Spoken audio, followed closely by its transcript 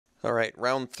All right,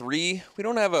 round 3. We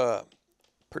don't have a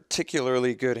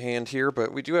particularly good hand here,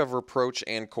 but we do have Reproach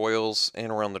and Coils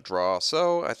and around the draw,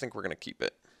 so I think we're going to keep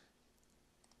it.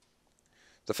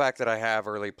 The fact that I have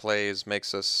early plays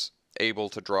makes us able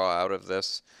to draw out of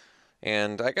this,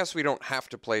 and I guess we don't have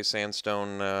to play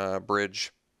Sandstone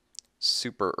Bridge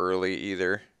super early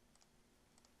either.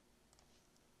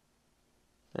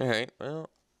 Alright, well,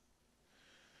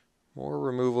 more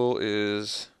removal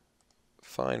is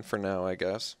fine for now, I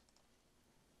guess.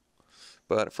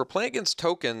 But if we're playing against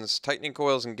tokens, Tightening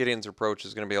Coils and Gideon's Approach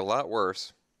is going to be a lot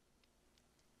worse.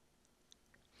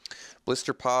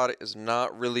 Blister Pod is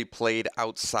not really played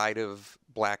outside of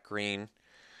black-green,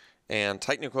 and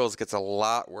Tightening Coils gets a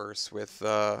lot worse with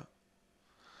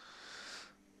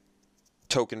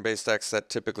token-based decks that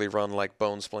typically run like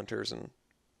Bone Splinters and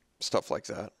stuff like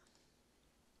that.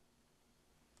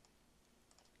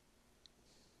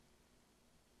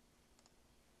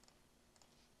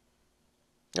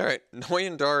 Alright,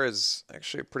 Noyandar is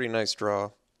actually a pretty nice draw.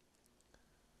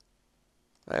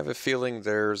 I have a feeling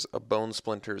there's a Bone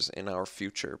Splinters in our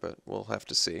future, but we'll have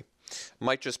to see.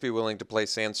 Might just be willing to play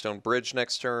Sandstone Bridge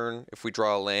next turn. If we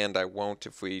draw a land, I won't.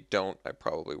 If we don't, I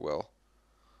probably will.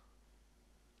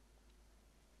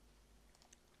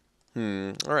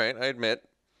 Alright, I admit.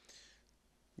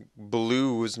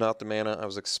 Blue was not the mana I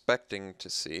was expecting to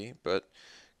see, but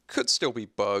could still be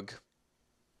Bug.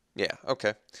 Yeah,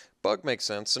 okay. Bug makes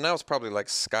sense. So now it's probably like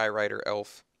Skyrider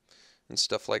Elf and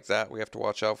stuff like that we have to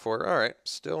watch out for. Alright,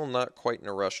 still not quite in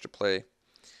a rush to play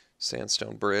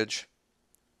Sandstone Bridge.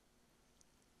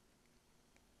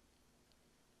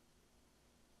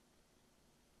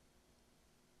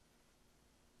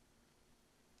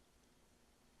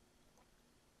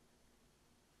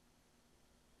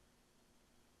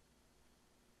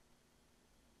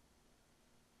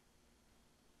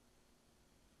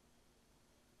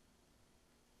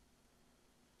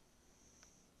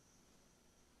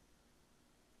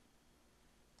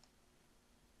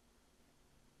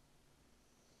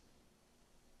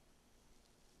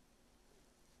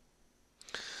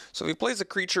 So if he plays a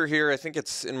creature here, I think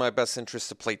it's in my best interest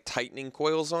to play Tightening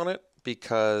Coils on it,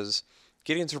 because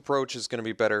Gideon's Reproach is going to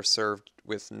be better served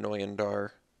with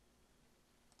Noyandar.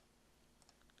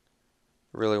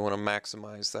 Really want to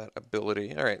maximize that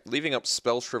ability. Alright, leaving up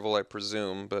Spell Shrivel, I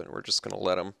presume, but we're just going to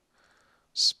let him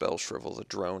Spell Shrivel the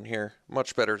drone here.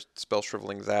 Much better Spell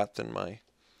Shriveling that than my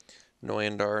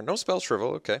Noyandar. No Spell Shrivel,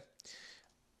 okay.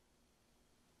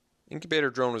 Incubator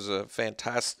Drone was a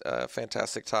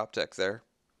fantastic top deck there.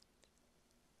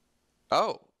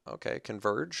 Oh, okay.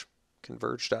 Converge.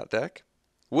 Converge.deck.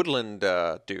 Woodland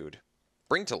dude.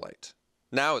 Bring to light.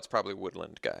 Now it's probably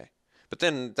Woodland guy. But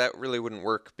then that really wouldn't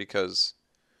work because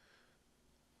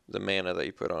the mana that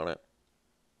you put on it.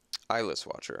 Eyeless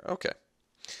Watcher. Okay.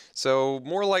 So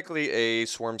more likely a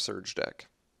Swarm Surge deck.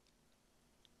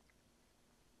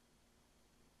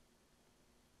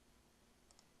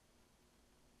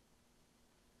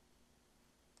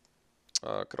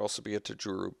 Could also be a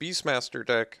Tajuru Beastmaster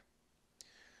deck.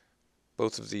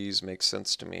 Both of these make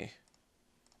sense to me.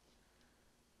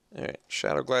 Alright,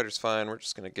 Shadow Glider's fine. We're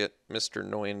just going to get Mr.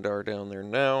 Noyandar down there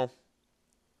now.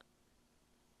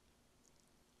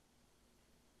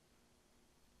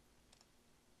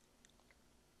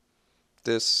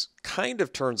 This kind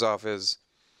of turns off his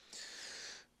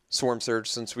Swarm Surge,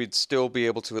 since we'd still be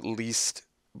able to at least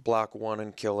block one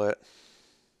and kill it.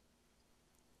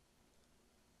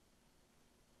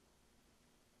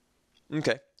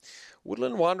 Okay.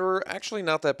 Woodland Wanderer, actually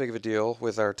not that big of a deal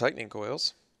with our Tightening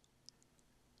Coils.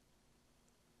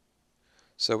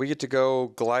 So we get to go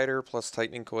Glider plus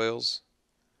Tightening Coils,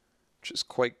 which is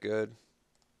quite good.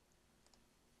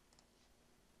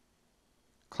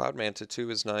 Cloud Manta 2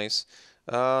 is nice.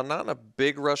 Not in a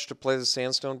big rush to play the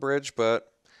Sandstone Bridge,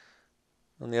 but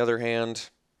on the other hand,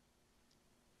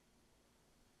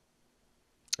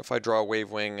 if I draw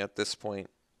Wavewing at this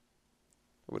point,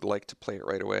 I would like to play it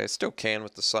right away. I still can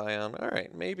with the Scion.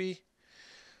 Alright, maybe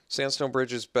Sandstone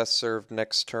Bridge is best served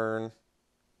next turn.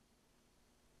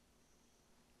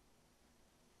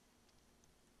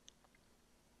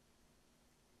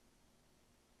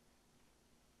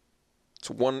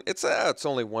 It's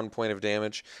only 1 point of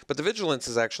damage, but the Vigilance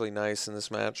is actually nice in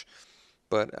this match.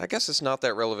 But I guess it's not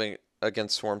that relevant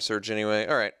against Swarm Surge anyway.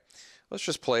 Alright, let's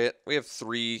just play it. We have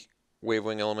 3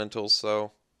 Wavewing Elementals,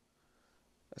 so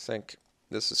I think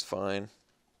this is fine.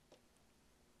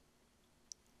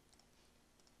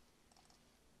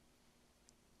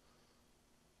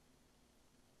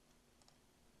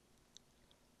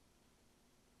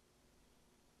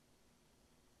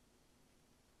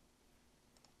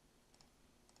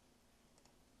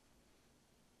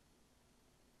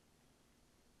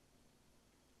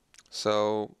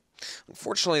 So,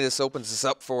 unfortunately, this opens us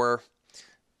up for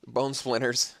bone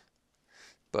splinters,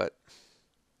 but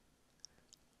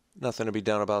nothing to be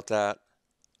done about that.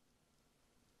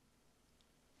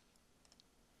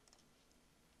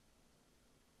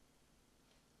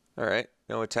 All right,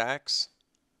 no attacks,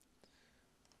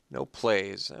 no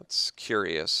plays. That's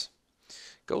curious.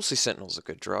 Ghostly Sentinel's a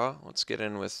good draw. Let's get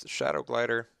in with Shadow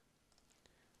Glider.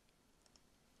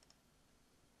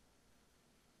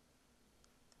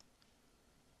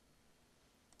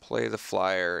 Play the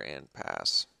flyer and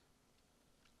pass.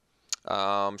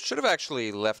 Should have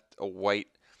actually left a white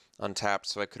untapped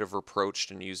so I could have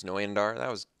approached and used Noyandar. That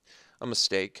was a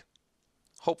mistake.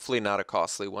 Hopefully not a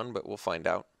costly one, but we'll find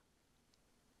out.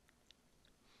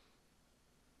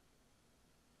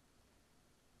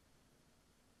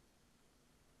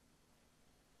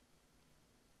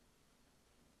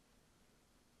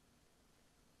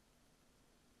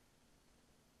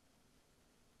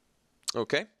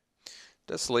 Okay.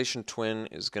 Desolation Twin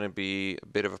is going to be a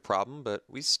bit of a problem, but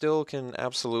we still can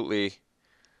absolutely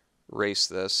race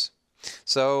this.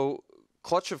 So,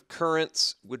 Clutch of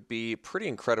Currents would be a pretty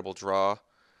incredible draw.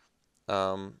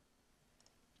 Like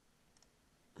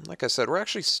I said, we're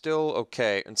actually still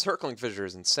okay. And Circling Fissure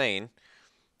is insane.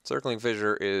 Circling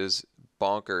Fissure is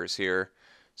bonkers here.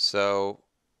 So,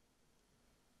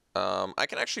 I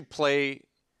can actually play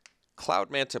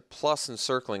Cloud Manta plus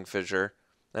Encircling Fissure,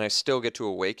 and I still get to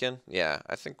Awaken. Yeah,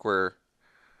 I think we're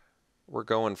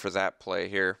going for that play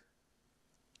here.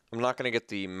 I'm not going to get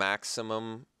the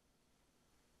maximum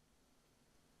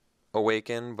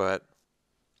Awaken, but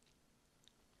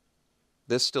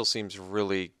this still seems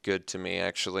really good to me,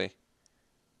 actually.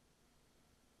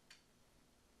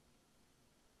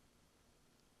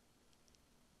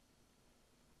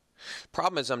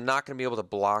 Problem is I'm not going to be able to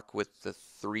block with the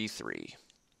 3/3.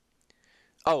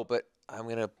 Oh, but I'm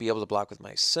going to be able to block with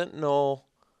my Sentinel.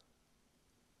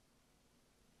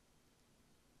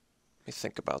 Let me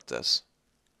think about this.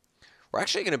 We're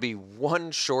actually going to be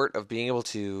one short of being able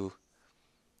to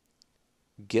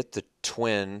get the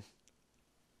twin.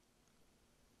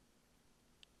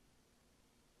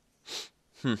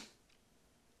 I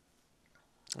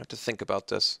have to think about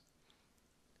this.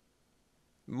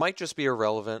 Might just be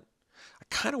irrelevant. I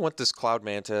kind of want this Cloud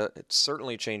Manta. It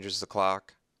certainly changes the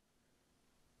clock.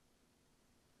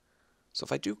 So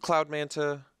if I do Cloud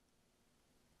Manta,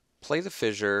 play the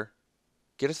Fissure,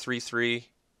 get a 3/3.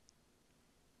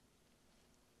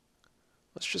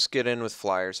 Let's just get in with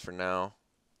flyers for now.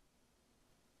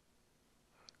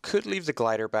 Could leave the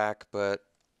glider back, but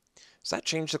does that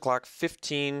change the clock?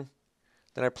 15.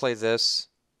 Then I play this.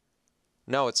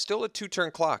 No, it's still a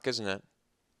 2-turn clock, isn't it?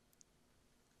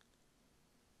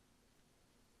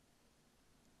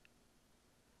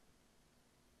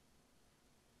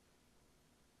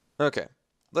 Okay,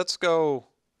 let's go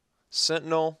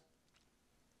Sentinel.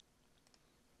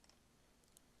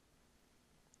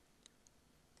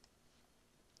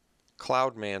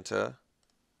 Cloud Manta.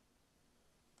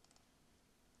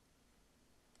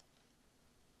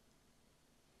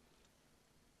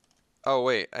 Oh,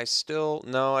 wait,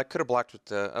 no, I could have blocked with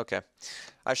the, okay.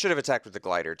 I should have attacked with the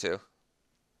glider, too.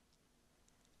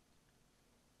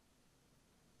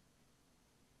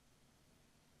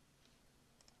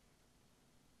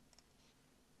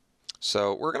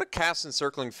 So we're going to cast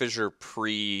Encircling Fissure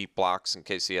pre-blocks in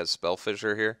case he has Spell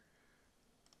Fissure here.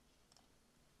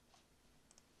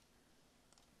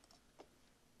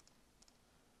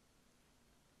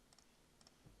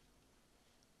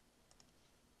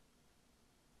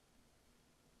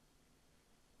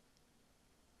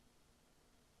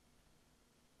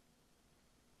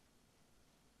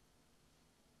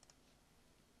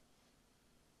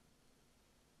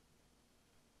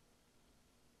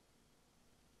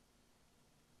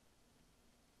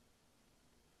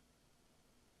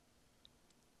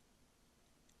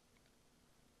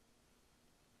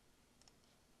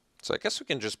 So I guess we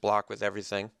can just block with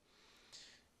everything.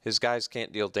 His guys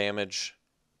can't deal damage.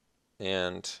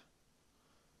 And let's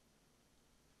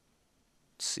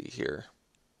see here.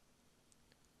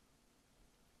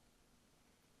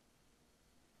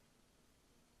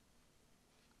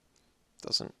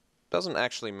 Doesn't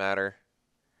actually matter.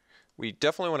 We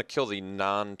definitely want to kill the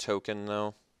non-token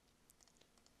though,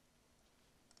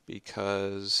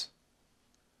 because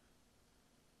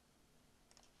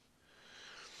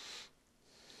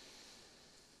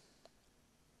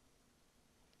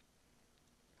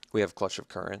we have Clutch of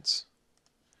Currents.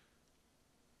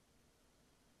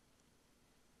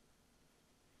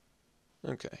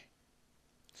 Okay.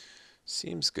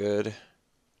 Seems good.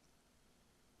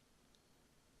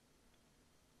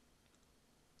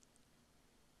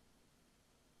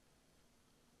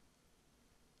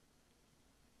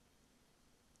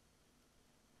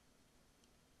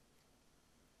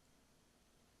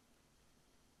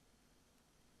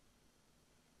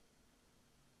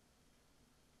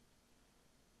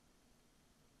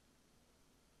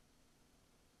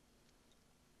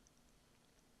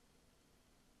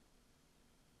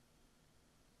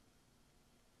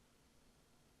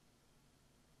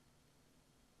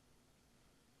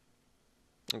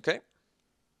 Okay.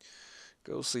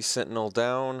 Ghostly Sentinel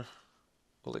down.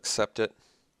 We'll accept it.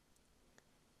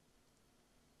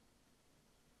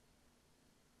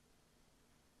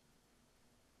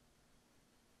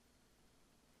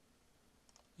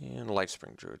 And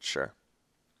Lifespring Druid, sure.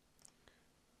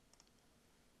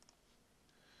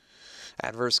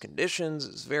 Adverse conditions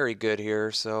is very good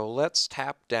here, so let's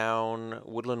tap down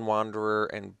Woodland Wanderer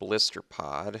and Blister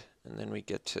Pod, and then we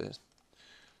get to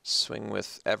swing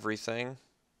with everything.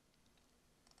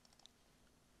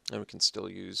 And we can still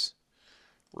use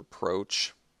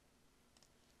Reproach.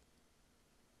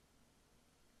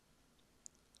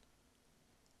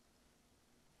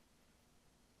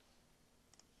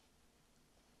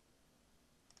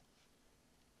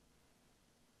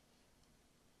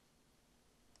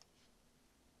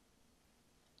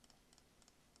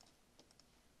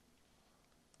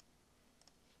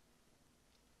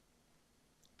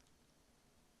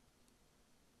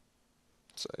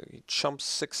 So he chumps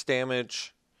 6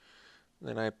 damage.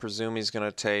 Then I presume he's going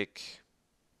to take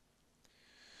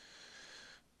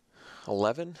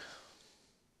 11.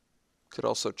 Could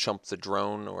also chump the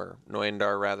drone, or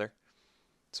Noyandar rather.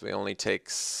 So he only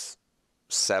takes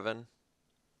 7.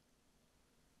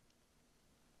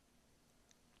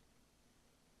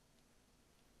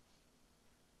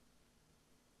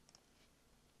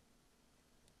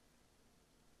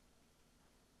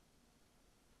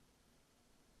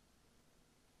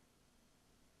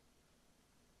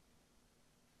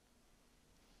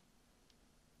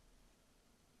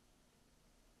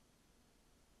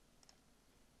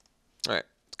 Alright,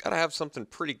 it's got to have something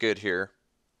pretty good here.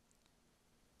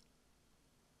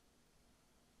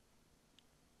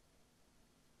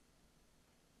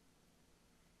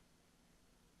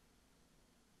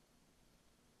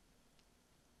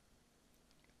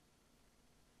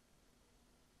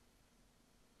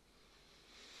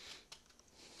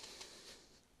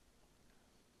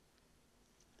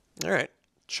 Alright,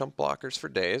 chump blockers for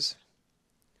days.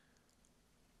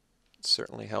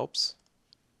 Certainly helps.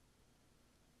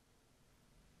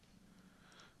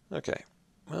 Okay,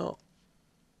 well,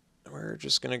 we're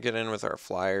just going to get in with our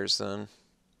flyers then.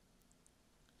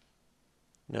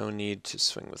 No need to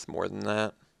swing with more than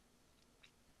that.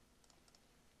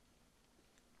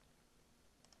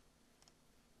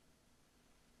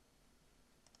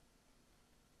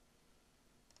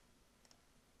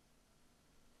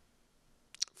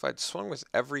 If I'd swung with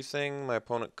everything, my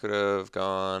opponent could have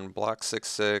gone block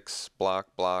 6/6,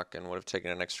 block, block, and would have taken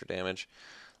an extra damage.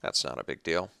 That's not a big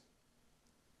deal.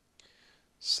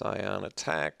 Scion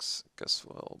attacks. Guess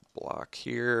we'll block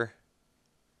here.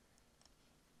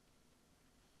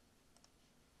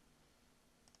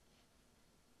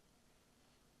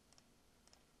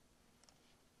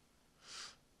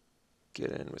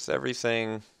 Get in with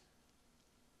everything.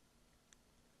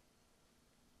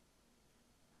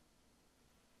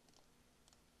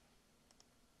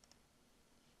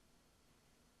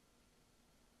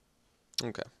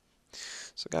 Okay.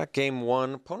 So got game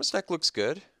 1. Opponent's deck looks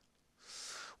good.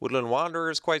 Woodland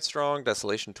Wanderer is quite strong.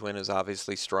 Desolation Twin is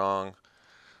obviously strong.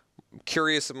 I'm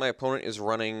curious if my opponent is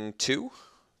running 2.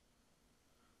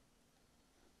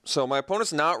 So my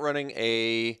opponent's not running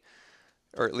a,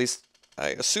 or at least I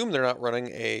assume they're not running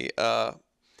a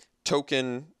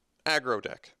token aggro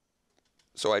deck.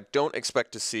 So I don't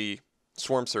expect to see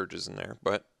Swarm Surges in there,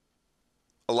 but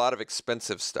a lot of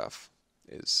expensive stuff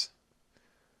is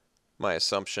my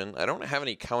assumption. I don't have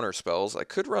any counter spells. I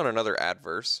could run another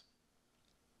Adverse.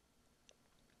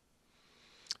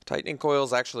 Tightening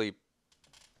Coils actually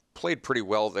played pretty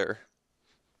well there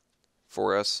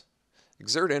for us.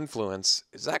 Exert Influence,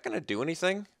 is that going to do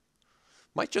anything?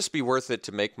 Might just be worth it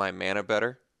to make my mana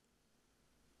better.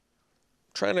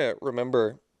 I'm trying to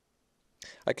remember.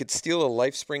 I could steal a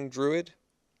Lifespring Druid.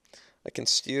 I can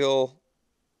steal...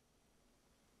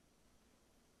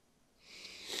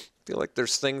 I feel like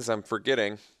there's things I'm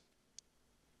forgetting.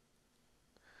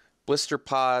 Blister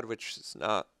Pod, which is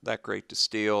not that great to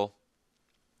steal.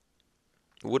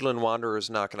 Woodland Wanderer is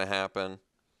not going to happen.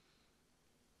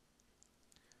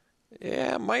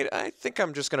 Yeah, I think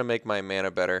I'm just going to make my mana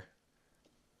better.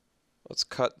 Let's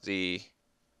cut the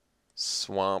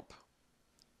swamp.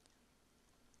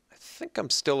 I think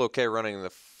I'm still okay running the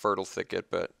Fertile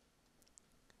Thicket, but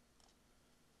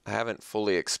I haven't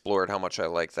fully explored how much I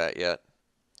like that yet.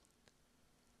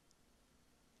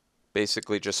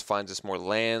 Basically just finds us more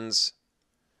lands.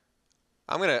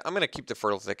 I'm gonna keep the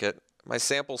Fertile Thicket. My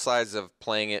sample size of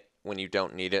playing it when you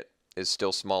don't need it is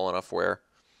still small enough where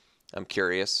I'm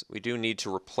curious. We do need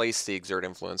to replace the Exert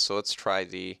Influence, so let's try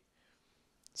the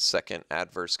second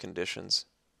Adverse Conditions.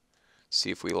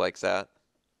 See if we like that.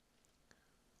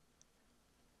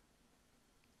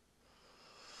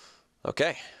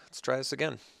 Okay, let's try this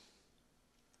again.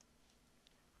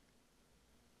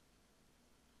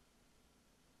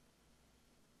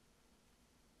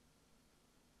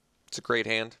 It's a great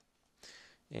hand,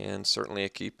 and certainly a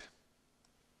keep.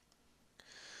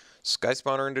 Sky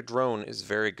Spawner into Drone is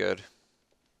very good.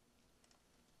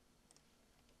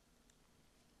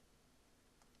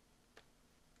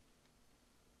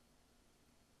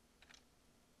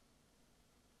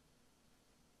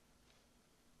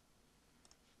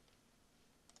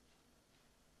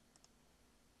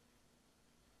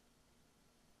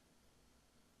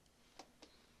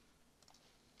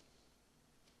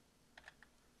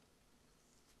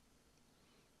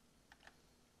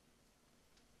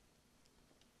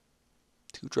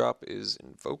 Two drop is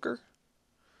Invoker.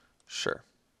 Sure.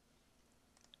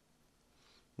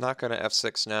 Not going to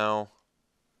F6 now.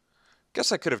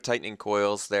 Guess I could have Tightening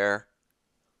Coils there.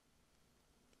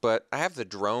 But I have the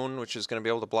drone, which is going to be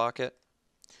able to block it,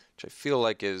 which I feel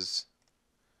like is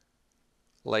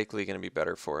likely going to be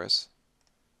better for us.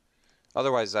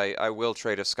 Otherwise, I will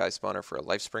trade a Sky Spawner for a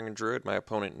Lifespring and Druid. My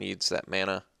opponent needs that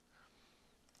mana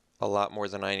a lot more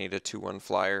than I need a 2/1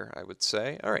 flyer, I would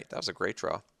say. All right, that was a great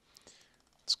draw.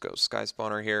 Let's go Sky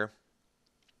Spawner here.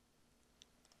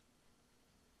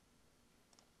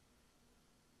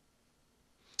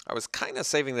 I was kind of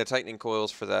saving the Tightening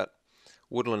Coils for that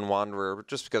Woodland Wanderer,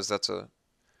 just because that's a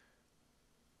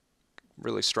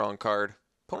really strong card.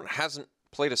 Opponent hasn't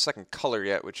played a second color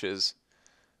yet, which is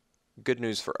good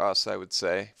news for us, I would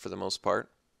say, for the most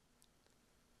part.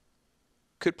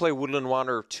 Could play Woodland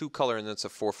Wanderer 2-color, and that's a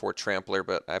 4/4 Trampler,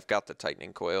 but I've got the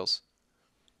Tightening Coils.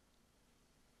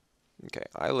 Okay,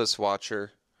 Eyeless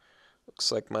Watcher.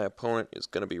 Looks like my opponent is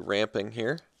going to be ramping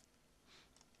here.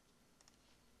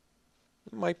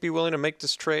 Might be willing to make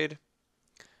this trade.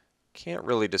 Can't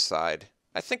really decide.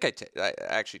 I think I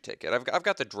actually take it. I've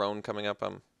got the drone coming up.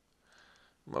 I'm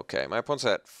okay. My opponent's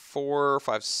at 4,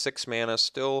 5, 6 mana,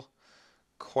 still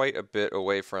quite a bit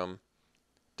away from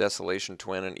Desolation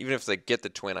Twin, and even if they get the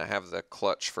twin, I have the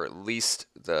clutch for at least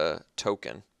the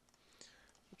token,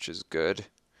 which is good.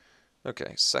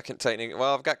 Okay, second Tightening.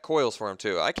 Well, I've got coils for him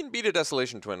too. I can beat a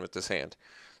Desolation Twin with this hand.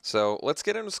 So let's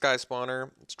get into Sky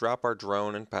Spawner. Let's drop our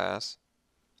drone and pass.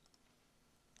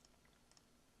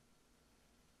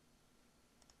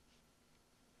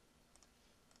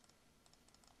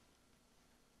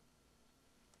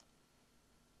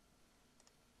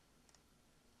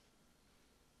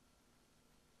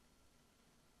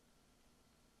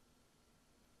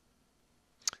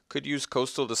 Could use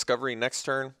Coastal Discovery next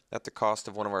turn at the cost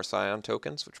of one of our Scion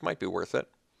tokens, which might be worth it.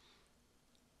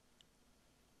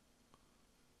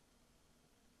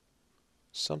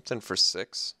 Something for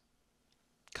 6.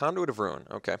 Conduit of Ruin,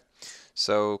 okay.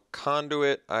 So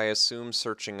Conduit, I assume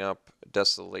searching up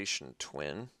Desolation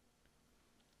Twin,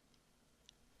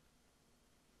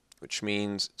 which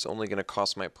means it's only going to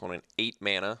cost my opponent 8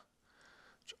 mana,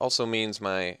 which also means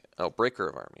my Breaker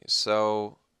of Armies.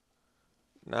 So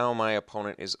now my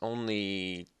opponent is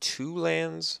only 2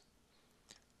 lands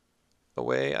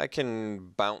away. I can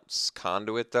bounce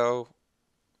Conduit, though,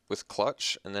 with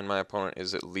Clutch, and then my opponent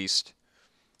is at least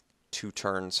 2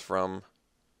 turns from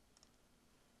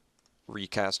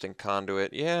recasting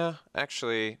Conduit. Yeah,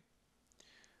 actually,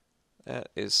 that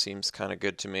seems kind of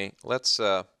good to me. Let's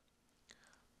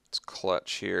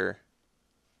Clutch here.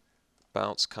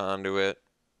 Bounce Conduit.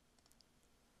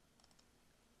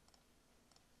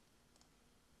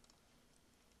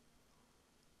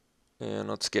 And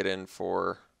let's get in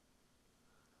for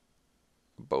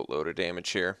a boatload of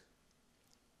damage here.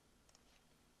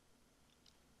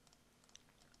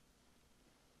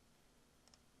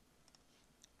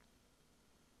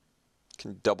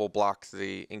 Can double block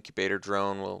the Incubator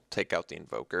Drone. We'll take out the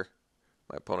Invoker.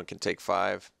 My opponent can take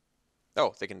 5.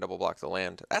 Oh, they can double block the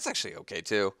land. That's actually okay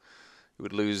too. You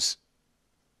would lose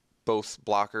both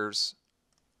blockers.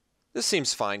 This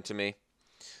seems fine to me.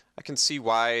 I can see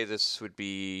why this would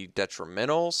be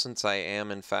detrimental, since I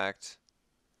am in fact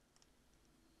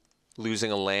losing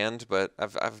a land, but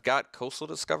I've got Coastal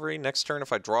Discovery next turn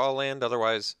if I draw a land.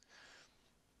 Otherwise,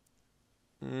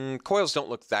 coils don't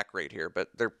look that great here, but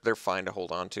they're fine to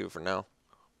hold on to for now.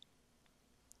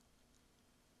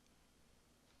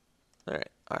 All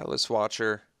right, Eyeless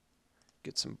Watcher,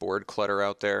 get some board clutter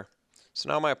out there. So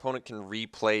now my opponent can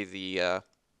replay the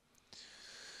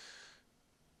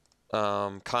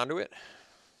Conduit,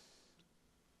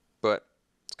 but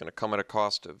it's going to come at a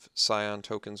cost of Scion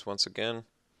tokens once again.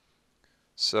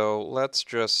 So let's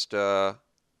just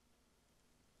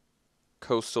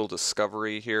Coastal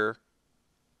Discovery here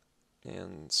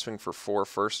and swing for 4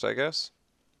 first, I guess.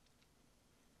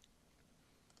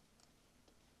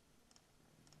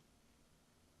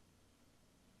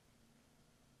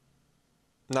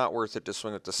 Not worth it to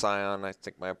swing with the Scion. I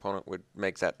think my opponent would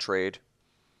make that trade.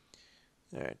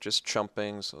 Alright, just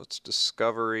chumping, so it's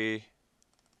Discovery.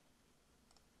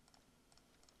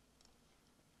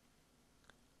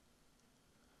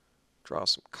 Draw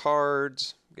some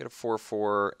cards, get a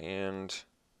 4/4, and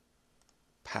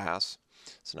pass.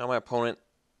 So now my opponent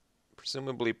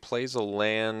presumably plays a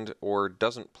land or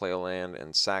doesn't play a land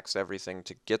and sacks everything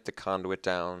to get the conduit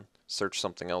down, search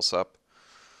something else up.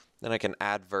 Then I can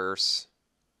adverse.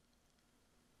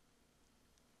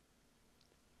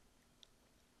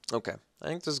 Okay, I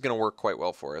think this is going to work quite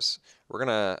well for us. We're going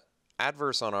to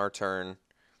adverse on our turn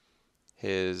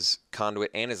his conduit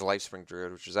and his Lifespring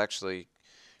Druid, which is actually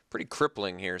pretty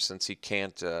crippling here since he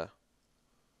can't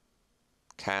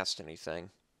cast anything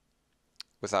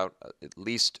without at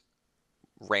least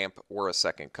ramp or a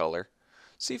second color.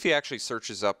 See if he actually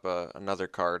searches up another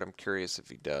card. I'm curious if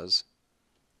he does.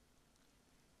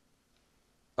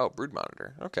 Oh, Brood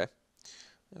Monitor. Okay.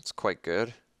 That's quite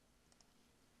good.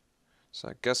 So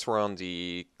I guess we're on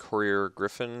the Courier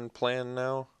Griffin plan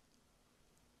now,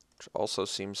 which also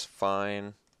seems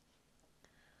fine.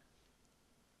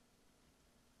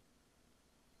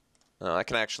 I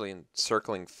can actually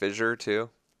Encircling Fissure too.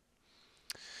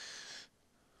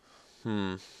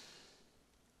 I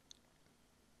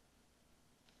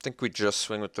think we just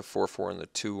swing with the 4/4 and the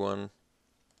 2/1.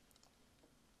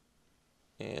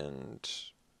 And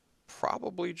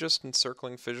probably just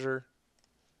Encircling Fissure.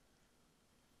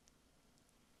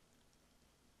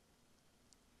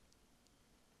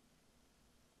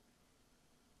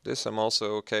 This I'm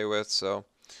also okay with, so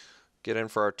get in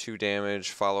for our 2 damage,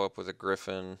 follow up with a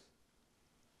Griffin.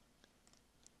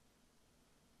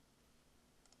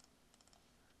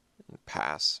 And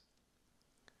pass.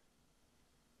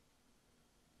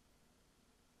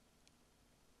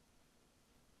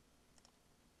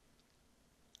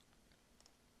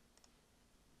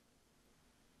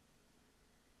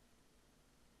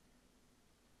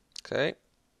 Okay.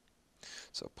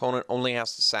 So opponent only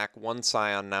has to sack 1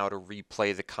 Scion now to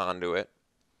replay the Conduit,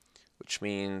 which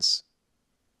means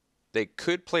they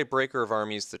could play Breaker of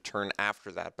Armies the turn after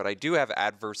that, but I do have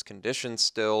adverse conditions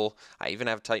still. I even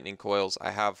have Tightening Coils.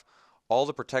 I have all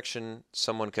the protection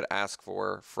someone could ask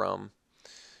for from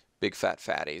Big Fat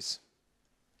Fatties.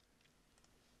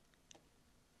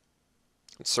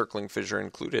 Encircling Fissure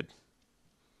included.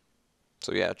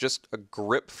 So yeah, just a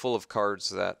grip full of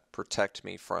cards that protect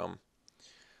me from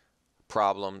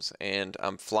problems, and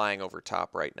I'm flying over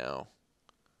top right now,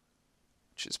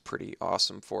 which is pretty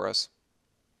awesome for us.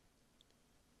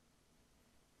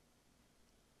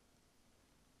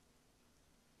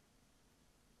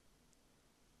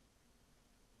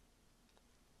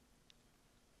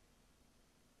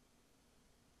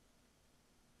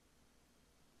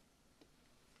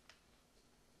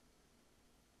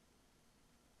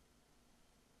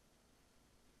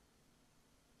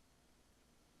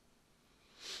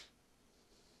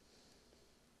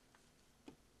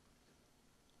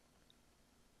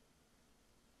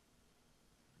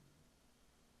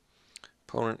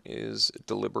 Opponent is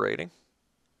deliberating.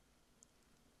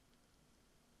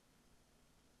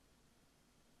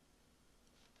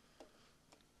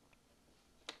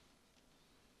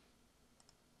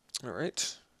 All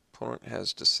right. Opponent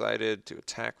has decided to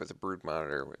attack with a Brood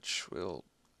Monitor, which will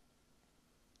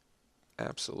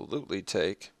absolutely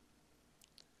take.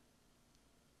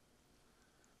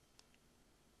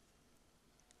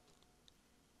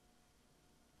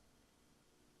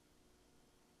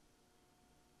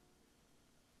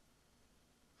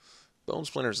 Bone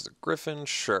Splinters the Griffin,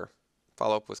 sure.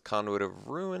 Follow up with Conduit of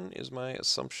Ruin is my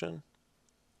assumption.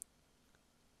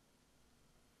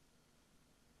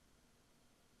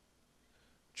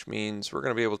 Which means we're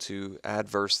going to be able to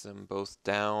adverse them both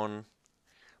down.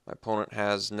 My opponent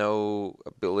has no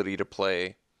ability to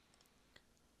play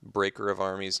Breaker of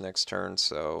Armies next turn,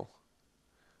 so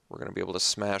we're going to be able to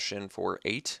smash in for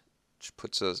 8, which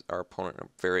puts our opponent in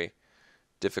a very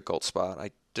difficult spot.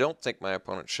 I don't think my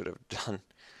opponent should have done.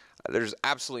 There's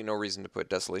absolutely no reason to put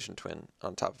Desolation Twin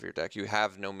on top of your deck. You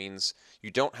have no means. You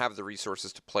don't have the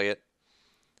resources to play it.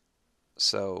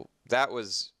 So that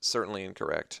was certainly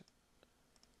incorrect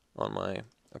on my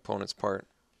opponent's part.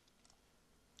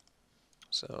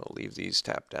 So leave these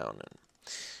tapped down, and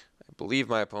I believe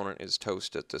my opponent is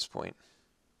toast at this point.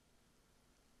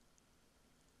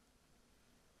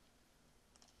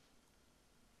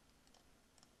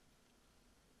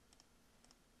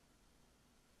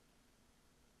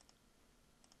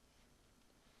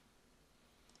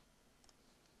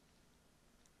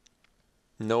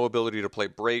 No ability to play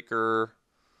Breaker.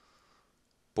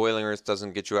 Boiling Earth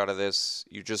doesn't get you out of this.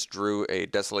 You just drew a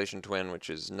Desolation Twin, which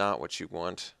is not what you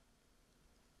want.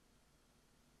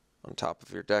 on top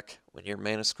of your deck when you're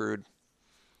mana screwed.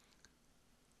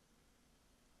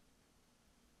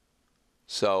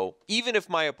 So even if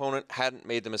my opponent hadn't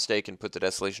made the mistake and put the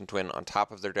Desolation Twin on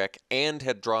top of their deck and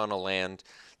had drawn a land,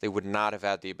 they would not have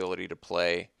had the ability to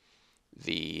play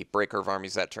the Breaker of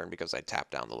Armies that turn because I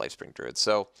tapped down the Lifespring Druid.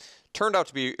 So turned out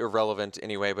to be irrelevant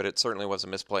anyway, but it certainly was a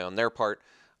misplay on their part.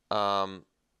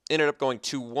 Ended up going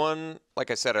 2-1.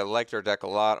 Like I said, I liked our deck a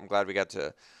lot. I'm glad we got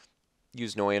to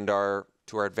use Noyandar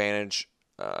to our advantage.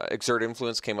 Exert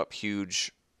Influence came up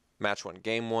huge. Match 1,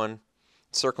 Game 1.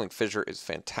 Circling Fissure is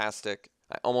fantastic.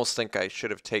 I almost think I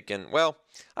should have taken... Well,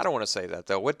 I don't want to say that,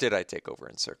 though. What did I take over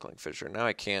in Circling Fissure? Now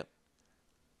I can't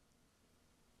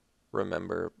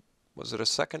remember. Was it a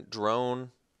second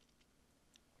drone?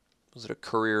 Was it a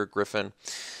courier griffin?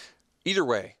 Either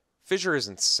way, Fissure is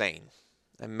insane.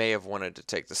 I may have wanted to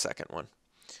take the second one,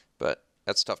 but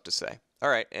that's tough to say. All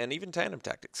right, and even Tandem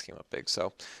Tactics came up big,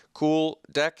 so cool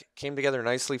deck. Came together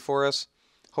nicely for us.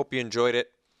 Hope you enjoyed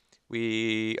it.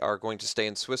 We are going to stay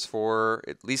in Swiss for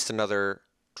at least another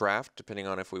draft, depending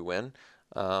on if we win.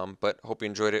 But hope you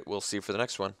enjoyed it. We'll see you for the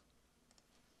next one.